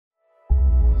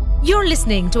You're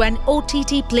listening to an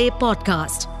OTT Play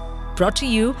podcast brought to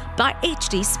you by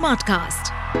HD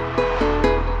Smartcast.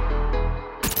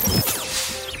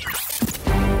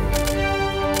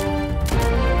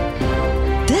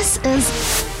 This is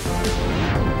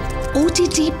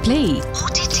OTT Play.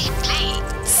 OTT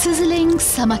Play. Sizzling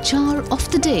Samachar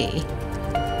of the Day.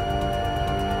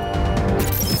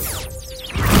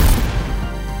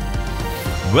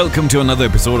 Welcome to another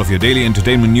episode of your daily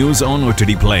entertainment news on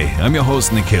OTT Play. I'm your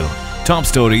host Nikhil. Top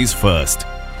stories first.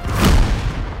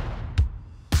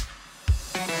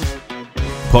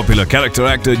 Popular character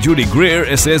actor Judy Greer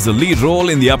essays the lead role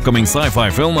in the upcoming sci-fi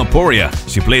film Aporia.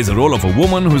 She plays the role of a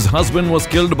woman whose husband was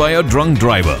killed by a drunk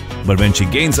driver. But when she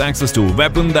gains access to a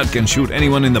weapon that can shoot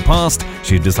anyone in the past,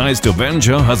 she decides to avenge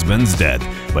her husband's death.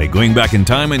 By going back in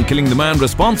time and killing the man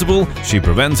responsible, she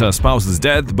prevents her spouse's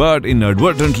death but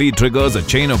inadvertently triggers a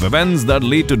chain of events that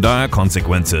lead to dire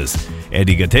consequences.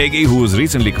 Edi Gathegi, who was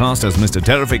recently cast as Mr.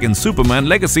 Terrific in Superman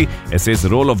Legacy, essays the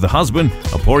role of the husband.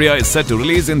 Aporia is set to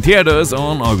release in theaters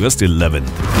on August 11th.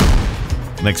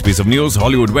 Next piece of news,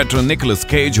 Hollywood veteran Nicolas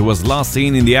Cage, who was last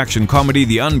seen in the action comedy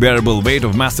The Unbearable Weight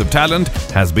of Massive Talent,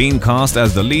 has been cast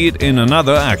as the lead in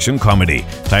another action comedy.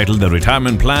 Titled The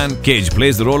Retirement Plan, Cage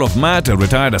plays the role of Matt, a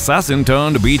retired assassin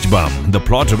turned beach bum. The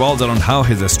plot revolves around how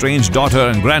his estranged daughter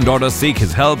and granddaughter seek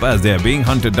his help as they are being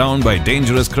hunted down by a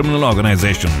dangerous criminal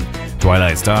organization.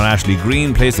 Twilight star Ashley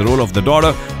Greene plays the role of the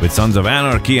daughter, with Sons of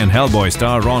Anarchy and Hellboy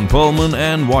star Ron Perlman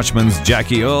and Watchmen's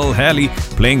Jackie Earle Haley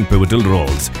playing pivotal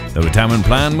roles. The Retirement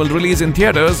Plan will release in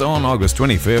theaters on August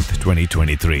 25th,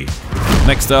 2023.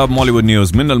 Next up, Mollywood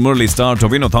news. Minnal Murali star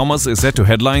Tovino Thomas is set to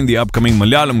headline the upcoming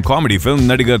Malayalam comedy film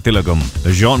Nadigar Tilakam.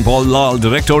 The Jean-Paul Lal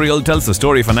directorial tells the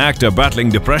story of an actor battling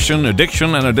depression,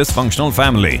 addiction and a dysfunctional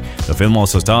family. The film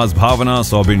also stars Bhavana,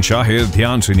 Sobin Shahir,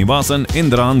 Dhyan Srinivasan,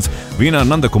 Indrans, Veena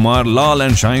Nandakumar, Lal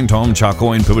and Shine Tom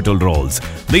Chako in pivotal roles.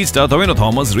 Lead star Tovino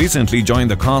Thomas recently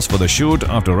joined the cast for the shoot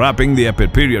after wrapping the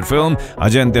epic period film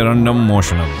Ajantirandam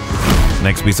Moshanam.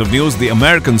 Next piece of news, the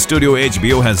American studio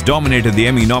HBO has dominated the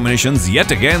Emmy nominations yet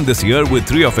again this year, with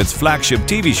 3 of its flagship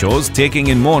TV shows taking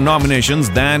in more nominations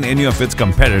than any of its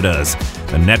competitors.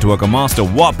 The network amassed a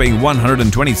whopping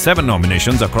 127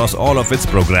 nominations across all of its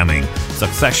programming.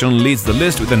 Succession leads the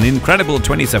list with an incredible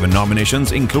 27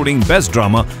 nominations, including Best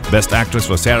Drama, Best Actress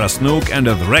for Sarah Snook, and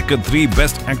a record 3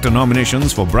 Best Actor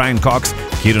nominations for Brian Cox,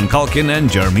 Kieran Culkin,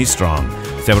 and Jeremy Strong.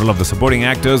 Several of the supporting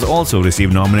actors also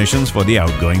received nominations for the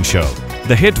outgoing show.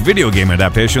 The hit video game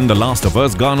adaptation The Last of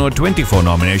Us garnered 24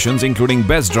 nominations, including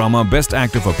Best Drama, Best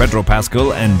Actor for Pedro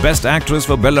Pascal, and Best Actress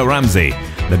for Bella Ramsey.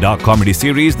 The dark comedy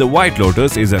series The White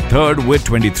Lotus is a third with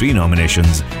 23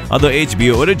 nominations. Other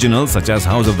HBO originals such as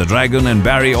House of the Dragon and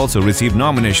Barry also received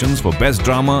nominations for Best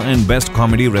Drama and Best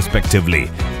Comedy respectively.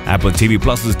 Apple TV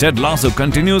Plus's Ted Lasso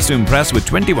continues to impress with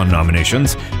 21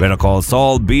 nominations. Better Call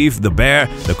Saul, Beef, The Bear,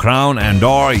 The Crown,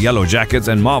 Andor, Yellow Jackets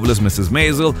and Marvelous Mrs.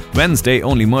 Maisel, Wednesday,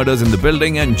 Only Murders in the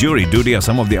Building and Jury Duty are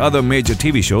some of the other major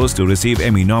TV shows to receive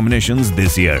Emmy nominations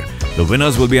this year. The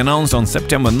winners will be announced on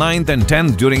September 9th and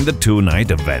 10th during the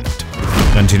 2-night event.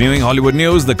 Continuing Hollywood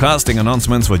news, the casting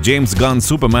announcements for James Gunn's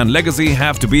Superman Legacy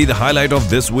have to be the highlight of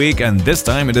this week, and this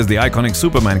time it is the iconic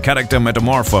Superman character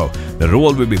Metamorpho. The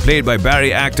role will be played by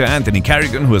Barry actor Anthony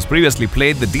Carrigan, who has previously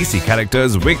played the DC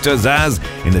characters Victor Zsasz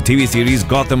in the TV series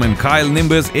Gotham and Kyle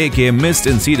Nimbus aka Mist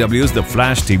in CW's The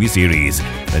Flash TV series.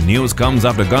 The news comes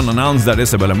after Gunn announced that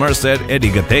Isabella Merced, Edi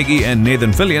Gathegi and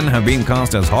Nathan Fillion have been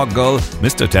cast as Hawkgirl,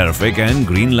 Mr. Terrific and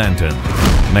Green Lantern.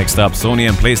 Next up, Sony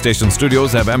and PlayStation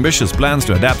Studios have ambitious plans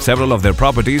to adapt several of their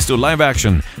properties to live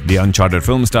action. The Uncharted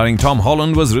film starring Tom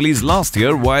Holland was released last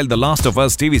year, while The Last of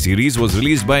Us TV series was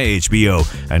released by HBO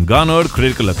and garnered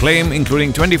critical acclaim,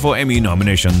 including 24 Emmy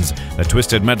nominations. The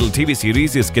Twisted Metal TV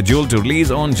series is scheduled to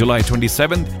release on July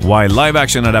 27th, while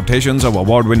live-action adaptations of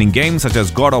award-winning games such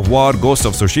as God of War, Ghost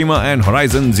of Tsushima and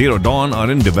Horizon Zero Dawn are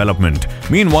in development.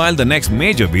 Meanwhile, the next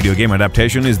major video game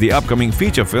adaptation is the upcoming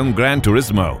feature film Gran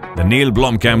Turismo. The Neil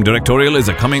Blomkamp directorial is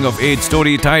a coming-of-age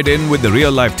story tied in with the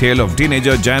real-life tale of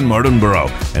teenager Jan Mardenborough,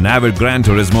 an avid Gran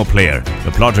Turismo player.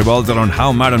 The plot revolves around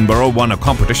how Mardenborough won a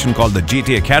competition called the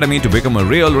GT Academy to become a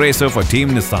real racer for Team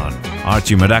Nissan.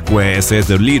 Archie Madakwe essays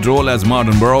the lead role as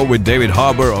Mardenborough, with David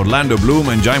Harbour, Orlando Bloom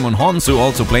and Jaimon Honsu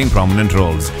also playing prominent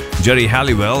roles. Jerry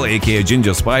Halliwell, aka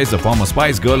Ginger Spice, the former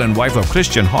Spice Girl and wife of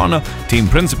Christian Horner, team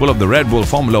principal of the Red Bull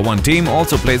Formula One team,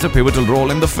 also plays a pivotal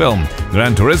role in the film.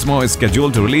 Gran Turismo is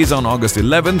scheduled to release on August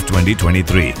 11,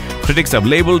 2023. Critics have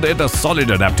labelled it a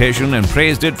solid adaptation and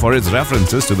praised it for its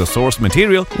references to the source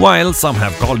material, while some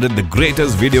have called it the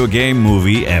greatest video game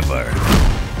movie ever.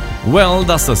 Well,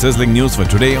 that's the sizzling news for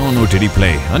today on OTT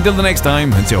Play. Until the next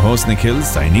time, it's your host Nikhil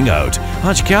signing out.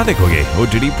 आज क्या देखोगे?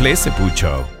 OTT Play से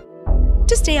पूछो.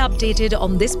 To stay updated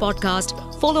on this podcast,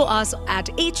 follow us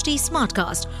at HT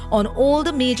Smartcast on all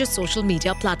the major social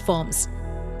media platforms.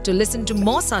 To listen to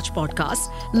more such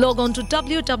podcasts, log on to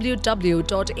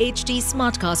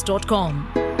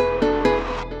www.htsmartcast.com.